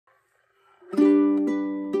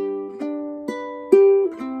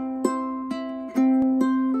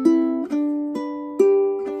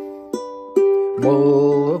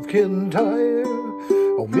Kintyre,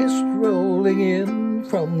 oh mist rolling in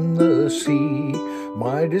from the sea.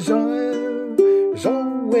 My desire is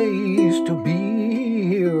always to be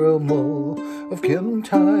here, a Mull of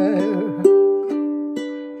Kintyre.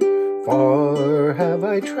 Far have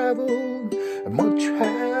I travelled, and much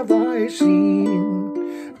have I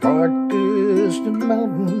seen, dark distant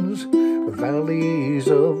mountains with valleys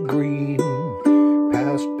of green,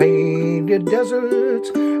 past painted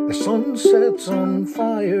deserts, the sun sets on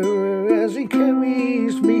fire as he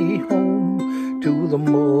carries me home to the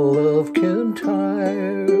Mull of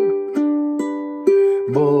Kintyre.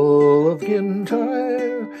 Mull of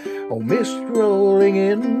Kintyre, oh mist rolling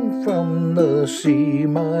in from the sea.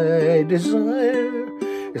 My desire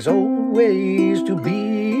is always to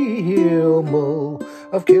be here, Mull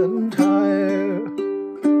of Kintyre.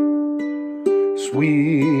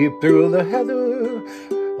 Sweep through the heather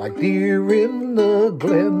like deer in the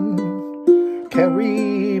glen,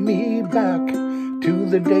 carry me back to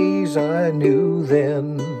the days I knew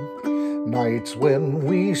then, nights when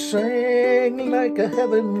we sang like a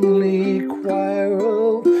heavenly choir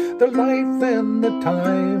of the life and the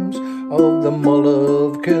times of the Mull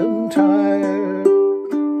of Kintyre.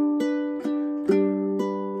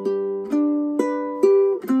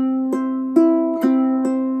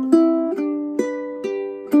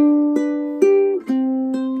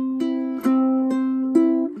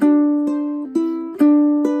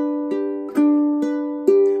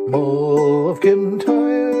 Mull of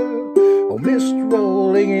Kintyre, oh mist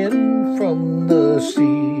rolling in from the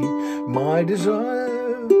sea. My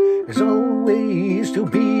desire is always to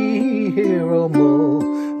be here, a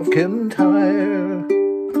Mull of Kintyre.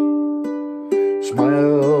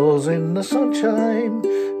 Smiles in the sunshine,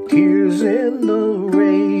 tears in the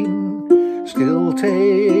rain, still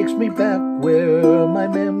takes me back where my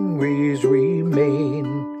memories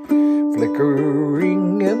remain.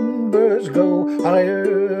 Flickering embers go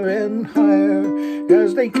higher and higher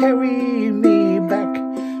as they carry me back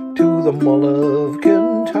to the Mull of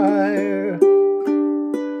Kintyre.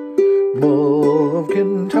 Mull of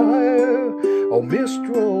Kintyre, oh mist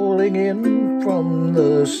rolling in from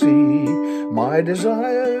the sea. My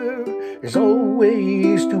desire is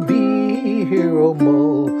always to be here, oh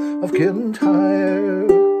Mull of Kintyre.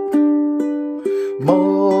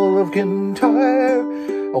 Mull of Kintyre,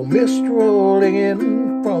 oh mist rolling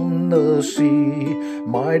in from the sea.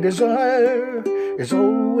 My desire is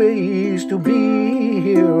always to be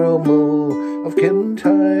here, a Mull of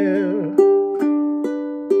Kintyre.